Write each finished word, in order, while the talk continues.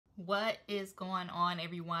What is going on,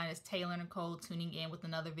 everyone? It's Taylor Nicole tuning in with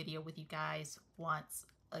another video with you guys once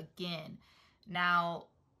again. Now,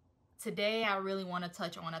 today I really want to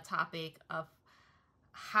touch on a topic of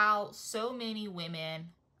how so many women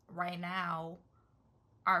right now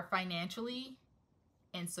are financially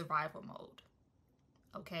in survival mode.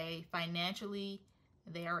 Okay, financially,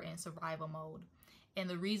 they are in survival mode. And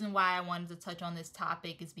the reason why I wanted to touch on this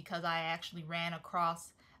topic is because I actually ran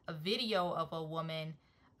across a video of a woman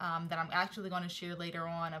that I'm actually going to share later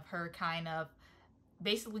on, of her kind of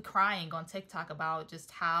basically crying on TikTok about just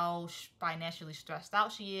how financially stressed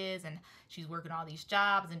out she is, and she's working all these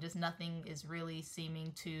jobs and just nothing is really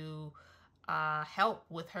seeming to help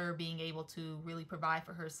with her being able to really provide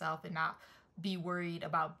for herself and not be worried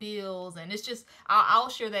about bills. And it's just, I'll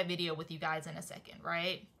share that video with you guys in a second,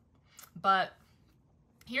 right? But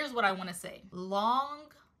here's what I want to say. Long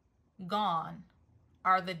gone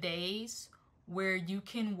are the days where you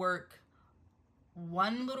can work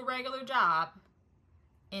one little regular job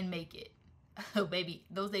and make it. Oh, baby,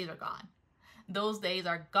 those days are gone. Those days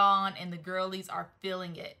are gone, and the girlies are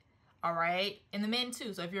feeling it, all right? And the men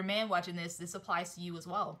too. So if you're a man watching this, this applies to you as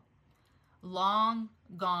well. Long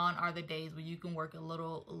gone are the days where you can work a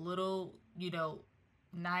little,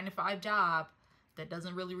 9-to-5 job that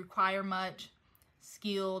doesn't really require much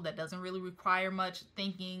skill, that doesn't really require much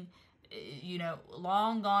thinking.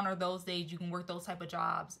 Long gone are those days you can work those type of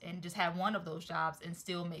jobs and just have one of those jobs and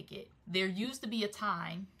still make it. There used to be a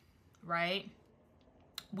time, right,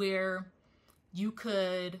 where you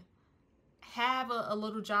could have a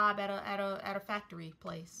little job at a factory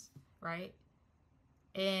place, right,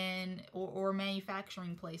 and or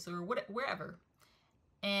manufacturing place or wherever,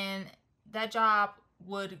 and that job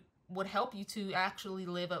would help you to actually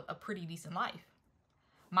live a pretty decent life.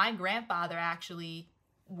 My grandfather actually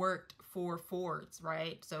worked for Ford's,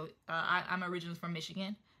 right? So I'm originally from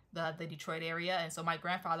Michigan, the Detroit area, and so my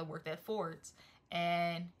grandfather worked at Ford's,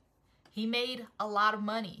 and he made a lot of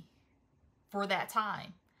money for that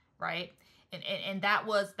time, right? And that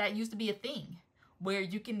used to be a thing where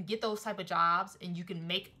you can get those type of jobs and you can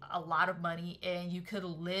make a lot of money and you could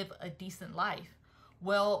live a decent life.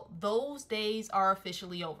 Well, those days are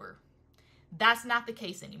officially over. That's not the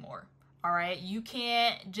case anymore. All right, you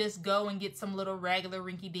can't just go and get some little regular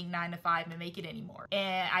rinky-dink 9-to-5 and make it anymore.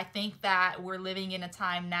 And I think that we're living in a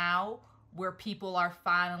time now where people are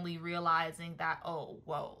finally realizing that, oh,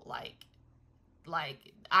 whoa, like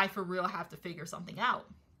I for real have to figure something out.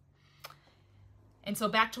 And so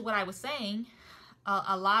back to what I was saying,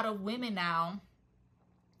 a lot of women now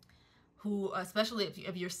who, especially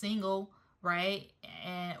if you're single, right,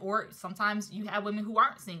 or sometimes you have women who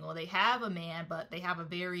aren't single. They have a man, but they have a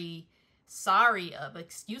very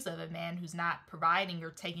excuse of a man who's not providing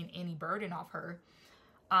or taking any burden off her.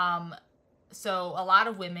 So a lot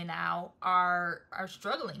of women now are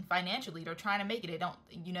struggling financially. They're trying to make it. They don't,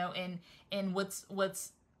 and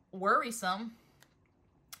what's worrisome,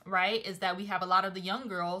 right, is that we have a lot of the young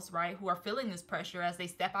girls, right, who are feeling this pressure as they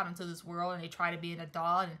step out into this world and they try to be an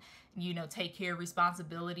adult and, take care of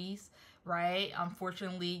responsibilities, right?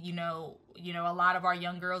 Unfortunately, a lot of our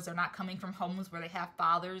young girls are not coming from homes where they have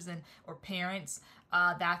fathers or parents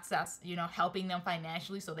that's helping them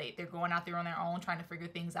financially. So they're going out there on their own trying to figure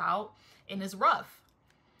things out, and it's rough.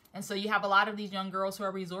 And so you have a lot of these young girls who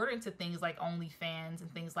are resorting to things like OnlyFans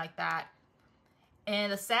and things like that.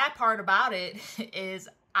 And the sad part about it is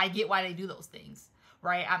I get why they do those things,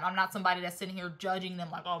 right? I'm not somebody that's sitting here judging them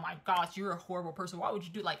like, oh my gosh, you're a horrible person. Why would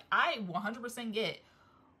you do? Like, I 100% get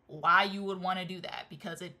why you would want to do that,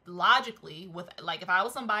 because it logically, if I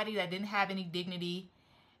was somebody that didn't have any dignity,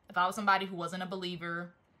 if I was somebody who wasn't a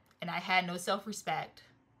believer and I had no self-respect,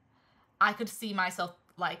 I could see myself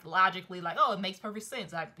logically oh, it makes perfect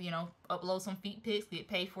sense. I upload some feet pics, get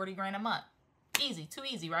paid $40,000 a month. Easy, too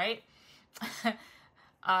easy, right?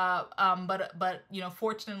 But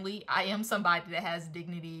fortunately, I am somebody that has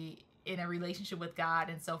dignity in a relationship with God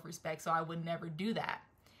and self-respect, so I would never do that.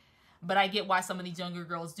 But I get why some of these younger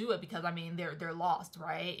girls do it, because they're lost,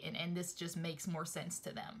 right? And this just makes more sense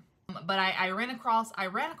to them. But I ran across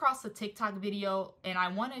a TikTok video, and I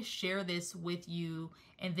want to share this with you,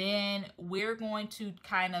 and then we're going to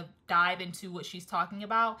kind of dive into what she's talking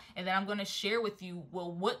about, and then I'm going to share with you,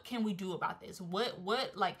 well, what can we do about this? What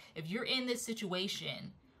if you're in this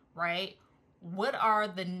situation, right? What are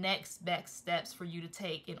the next best steps for you to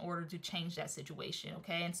take in order to change that situation?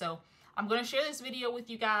 Okay, and so I'm going to share this video with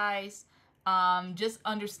you guys. Just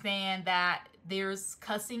understand that there's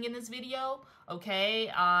cussing in this video,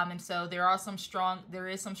 okay? And so there is some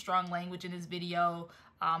strong language in this video.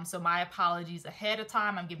 So my apologies ahead of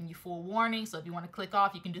time. I'm giving you full warning. So if you want to click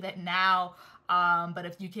off, you can do that now. But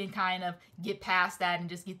if you can kind of get past that and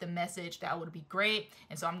just get the message, that would be great.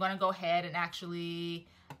 And so I'm going to go ahead and actually,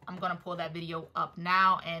 I'm going to pull that video up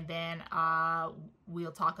now, and then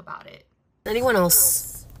we'll talk about it. Anyone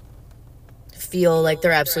else feel like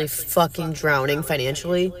they're absolutely fucking drowning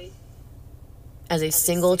financially? As a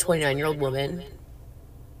single 29-year-old woman,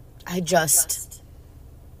 I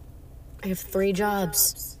have 3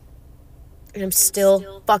 jobs. And I'm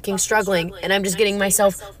still fucking struggling. And I'm just getting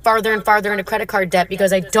myself farther and farther into credit card debt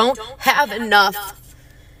because I don't have enough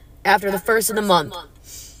after the first of the month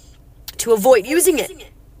to avoid using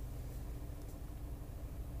it.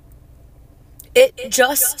 It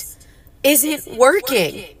just isn't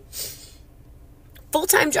working.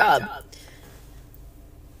 Full-time job.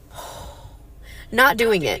 Not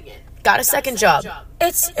doing it. Got a second job.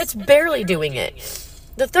 It's barely doing it.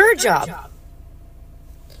 The third job.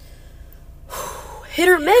 Hit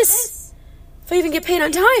or miss. If I even get paid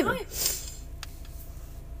on time.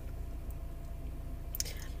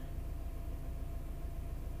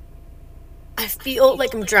 I feel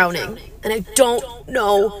like I'm drowning, and I don't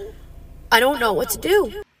know what to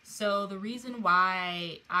do. So the reason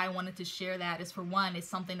why I wanted to share that is, for one, it's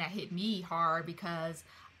something that hit me hard because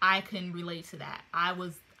I can relate to that. I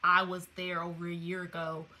was there over a year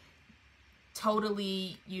ago,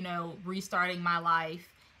 totally, restarting my life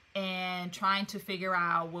and trying to figure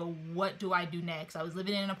out, well, what do I do next? I was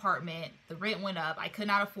living in an apartment. The rent went up. I could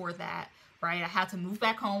not afford that, right? I had to move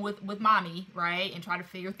back home with mommy, right? And try to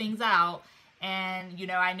figure things out. And,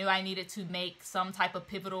 I knew I needed to make some type of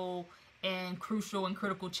pivotal and crucial and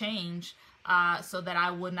critical change so that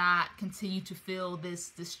I would not continue to feel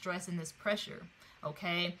this stress and this pressure,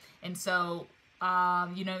 okay? And so,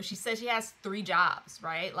 she said she has 3 jobs,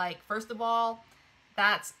 right? Like, first of all,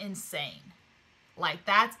 that's insane. Like,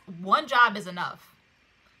 that's 1 job is enough.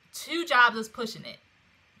 2 jobs is pushing it.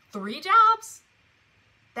 3 jobs?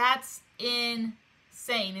 That's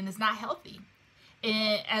insane, and it's not healthy.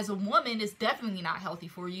 And as a woman, it's definitely not healthy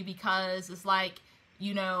for you because it's like,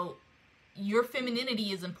 your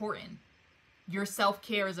femininity is important. Your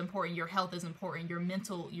self-care is important. Your health is important. Your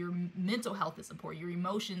mental health is important. Your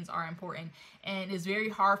emotions are important. And it's very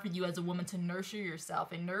hard for you as a woman to nurture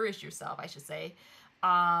yourself and nourish yourself, I should say,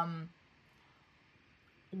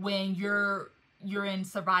 when you're in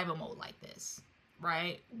survival mode like this,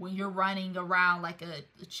 right? When you're running around like a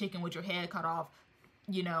chicken with your head cut off,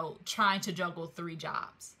 trying to juggle 3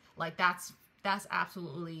 jobs. Like, that's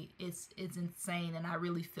absolutely, it's insane. And I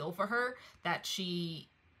really feel for her that she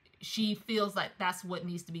feels like that's what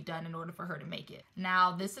needs to be done in order for her to make it.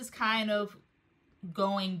 Now, this is kind of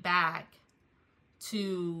going back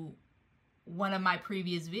to one of my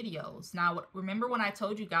previous videos. Now, remember when I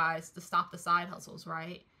told you guys to stop the side hustles,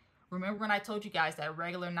 right? Remember when I told you guys that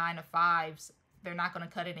regular 9-to-5s, they're not going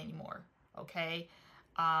to cut it anymore, okay?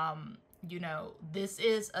 This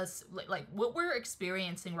is like what we're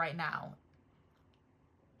experiencing right now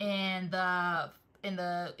in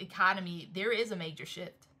the economy. There is a major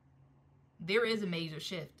shift. There is a major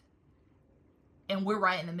shift. And we're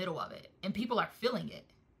right in the middle of it. And people are feeling it.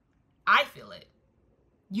 I feel it.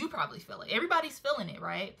 You probably feel it. Everybody's feeling it,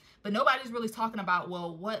 right? But nobody's really talking about,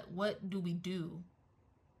 well, what do we do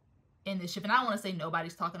in this shift? And I don't want to say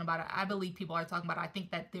nobody's talking about it. I believe people are talking about it. I think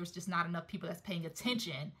that there's just not enough people that's paying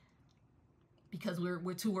attention because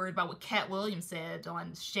we're too worried about what Cat Williams said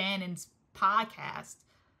on Shannon's podcast,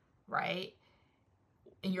 right?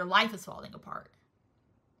 And your life is falling apart.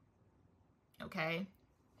 Okay?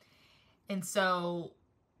 And so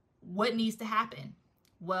what needs to happen?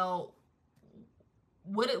 Well,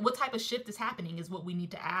 what type of shift is happening is what we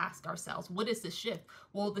need to ask ourselves. What is the shift?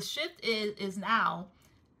 Well, the shift is now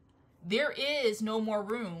there is no more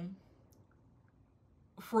room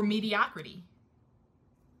for mediocrity.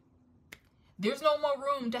 There's no more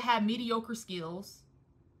room to have mediocre skills,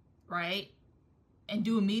 right? And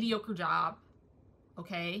do a mediocre job,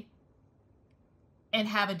 okay? And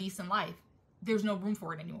have a decent life. There's no room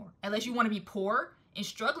for it anymore. Unless you want to be poor and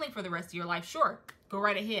struggling for the rest of your life, sure, go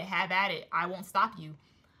right ahead, have at it. I won't stop you.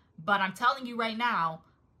 But I'm telling you right now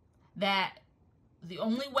that the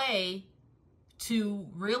only way to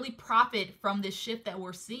really profit from this shift that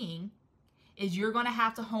we're seeing is you're going to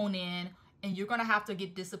have to hone in, and you're going to have to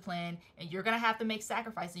get disciplined, and you're going to have to make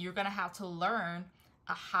sacrifices. You're going to have to learn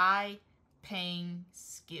a high-paying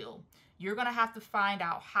skill. You're going to have to find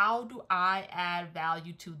out, how do I add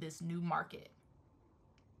value to this new market?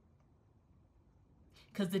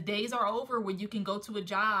 Because the days are over when you can go to a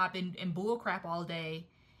job and bullcrap all day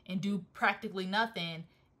and do practically nothing,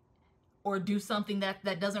 or do something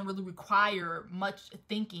that doesn't really require much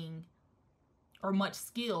thinking or much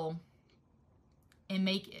skill and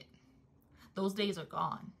make it. those days are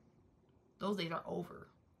gone. Those days are over.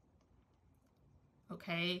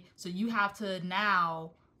 Okay? So you have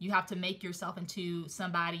to make yourself into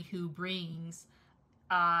somebody who brings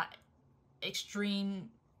extreme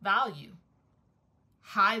value,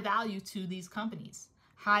 high value to these companies,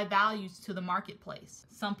 high values to the marketplace.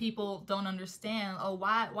 Some people don't understand, oh,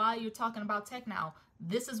 why are you talking about tech now?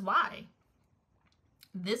 This is why.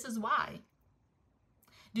 This is why.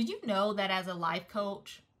 Do you know that as a life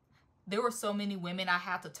coach, there were so many women I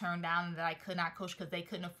had to turn down that I could not coach because they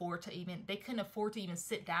couldn't afford to even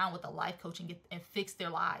sit down with a life coach and fix their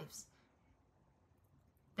lives.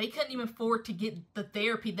 They couldn't even afford to get the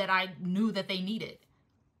therapy that I knew that they needed.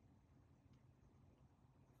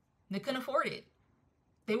 They couldn't afford it.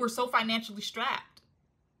 They were so financially strapped.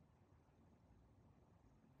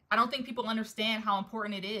 I don't think people understand how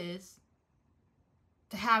important it is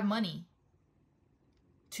to have money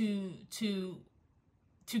to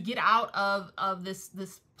get out of this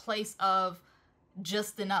place of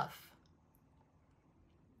just enough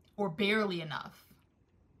or barely enough.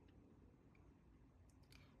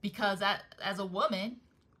 Because as a woman,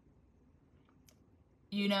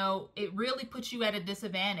 you know, it really puts you at a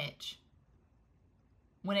disadvantage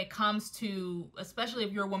when it comes to, especially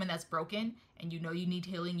if you're a woman that's broken and you know you need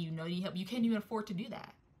healing, you know you need help, you can't even afford to do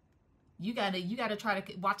that. You gotta try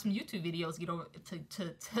to watch some YouTube videos, you know,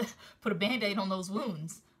 to put a Band-Aid on those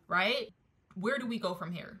wounds, right? Where do we go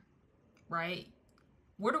from here, right?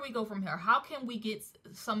 Where do we go from here? How can we get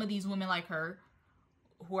some of these women like her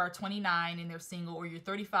who are 29 and they're single, or you're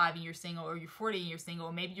 35 and you're single, or you're 40 and you're single,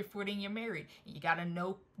 or maybe you're 40 and you're married, and you got a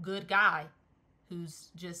no good guy who's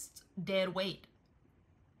just dead weight,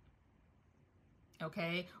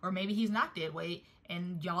 okay? Or maybe he's not dead weight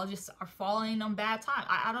and y'all just are falling on bad time.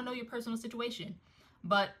 I don't know your personal situation,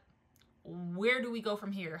 but where do we go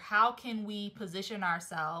from here? How can we position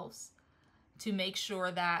ourselves to make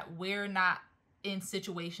sure that we're not in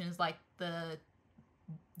situations like the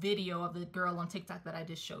video of the girl on TikTok that I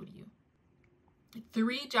just showed you?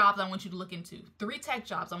 3 jobs I want you to look into. 3 tech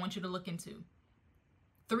jobs I want you to look into.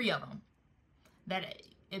 3 of them. That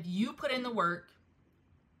if you put in the work,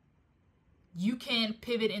 you can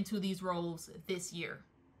pivot into these roles this year.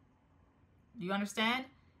 Do you understand?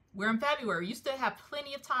 We're in February. You still have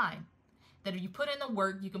plenty of time. That if you put in the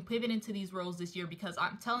work, you can pivot into these roles this year, because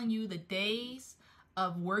I'm telling you, the days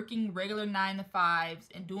of working regular 9-to-5s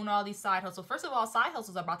and doing all these side hustles. First of all, side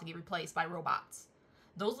hustles are about to get replaced by robots.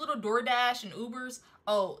 Those little DoorDash and Ubers,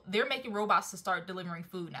 oh, they're making robots to start delivering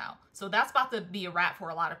food now. So that's about to be a wrap for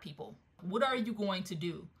a lot of people. What are you going to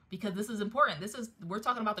do? Because this is important. We're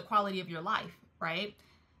talking about the quality of your life, right?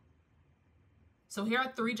 So here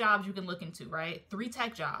are 3 jobs you can look into, right? 3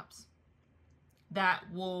 tech jobs that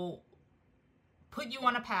will put you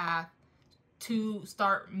on a path to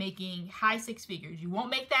start making high 6 figures. You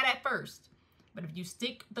won't make that at first, but if you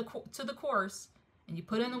stick to the course and you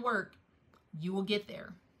put in the work, you will get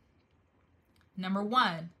there. Number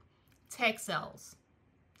 1, tech sales.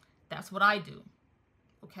 That's what I do,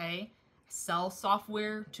 okay? Sell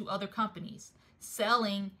software to other companies.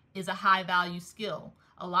 Selling is a high value skill.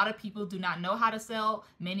 A lot of people do not know how to sell.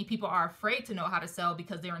 Many people are afraid to know how to sell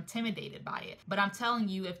because they're intimidated by it. But I'm telling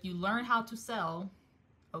you, if you learn how to sell,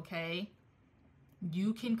 okay,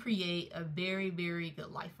 you can create a very, very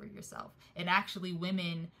good life for yourself. And actually,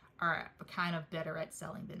 women are kind of better at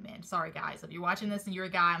selling than men. Sorry, guys. If you're watching this and you're a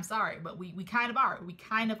guy, I'm sorry, but we kind of are. We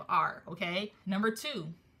kind of are, okay? Number 2,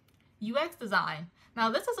 UX design. Now,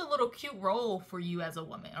 this is a little cute role for you as a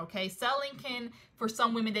woman, okay? Selling can, for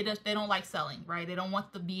some women, they don't like selling, right? They don't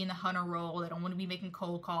want to be in the hunter role. They don't want to be making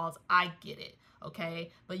cold calls. I get it,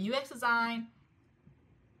 okay? But UX design,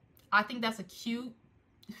 I think that's a cute,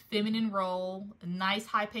 feminine role, a nice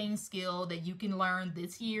high-paying skill that you can learn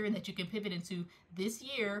this year and that you can pivot into this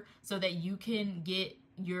year so that you can get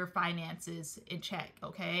your finances in check,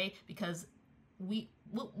 okay? Because we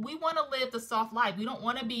want to live the soft life. We don't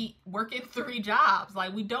want to be working 3 jobs.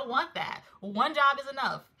 Like, we don't want that. 1 job is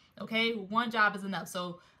enough, okay? 1 job is enough.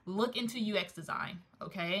 So look into UX design,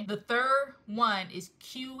 okay? The 3rd one is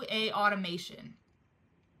QA automation,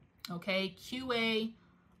 okay? QA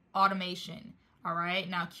automation, all right?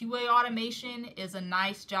 Now, QA automation is a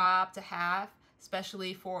nice job to have,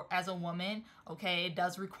 especially as a woman, okay? It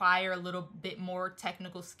does require a little bit more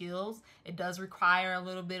technical skills. It does require a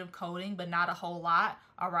little bit of coding, but not a whole lot,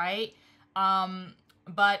 all right?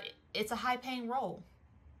 But it's a high-paying role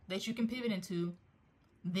that you can pivot into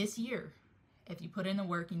this year if you put in the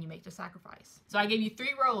work and you make the sacrifice. So I gave you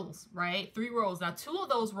 3 roles, right? 3 roles. Now, 2 of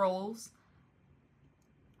those roles,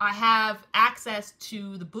 I have access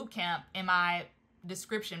to the boot camp in my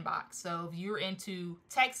description box. So if you're into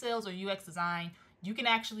tech sales or UX design, you can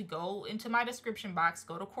actually go into my description box,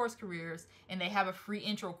 go to Course Careers, and they have a free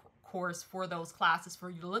intro course for those classes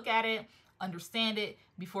for you to look at it, understand it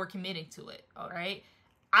before committing to it. All right.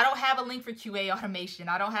 I don't have a link for QA automation.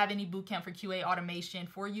 I don't have any bootcamp for QA automation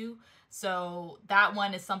for you. So that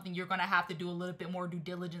one is something you're going to have to do a little bit more due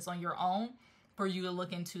diligence on your own for you to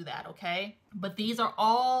look into that. Okay. But these are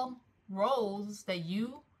all roles that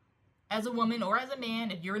you, as a woman or as a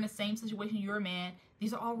man, if you're in the same situation, you're a man,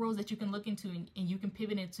 these are all roles that you can look into, and you can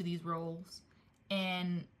pivot into these roles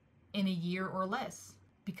in a year or less,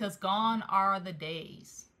 because gone are the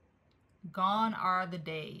days. Gone are the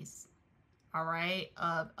days, all right,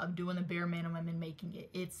 of doing the bare minimum and making it.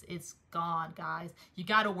 It's gone, guys. You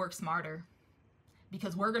got to work smarter,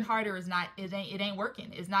 because working harder is not, it ain't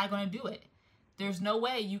working. It's not going to do it. There's no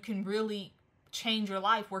way you can really change your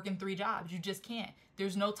life working 3 jobs. You just can't.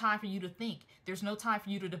 There's no time for you to think. There's no time for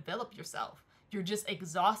you to develop yourself. You're just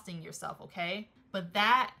exhausting yourself, okay? But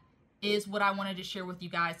that is what I wanted to share with you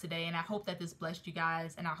guys today, and I hope that this blessed you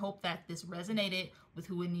guys, and I hope that this resonated with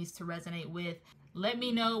who it needs to resonate with. Let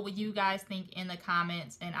me know what you guys think in the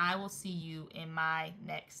comments, and I will see you in my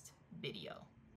next video.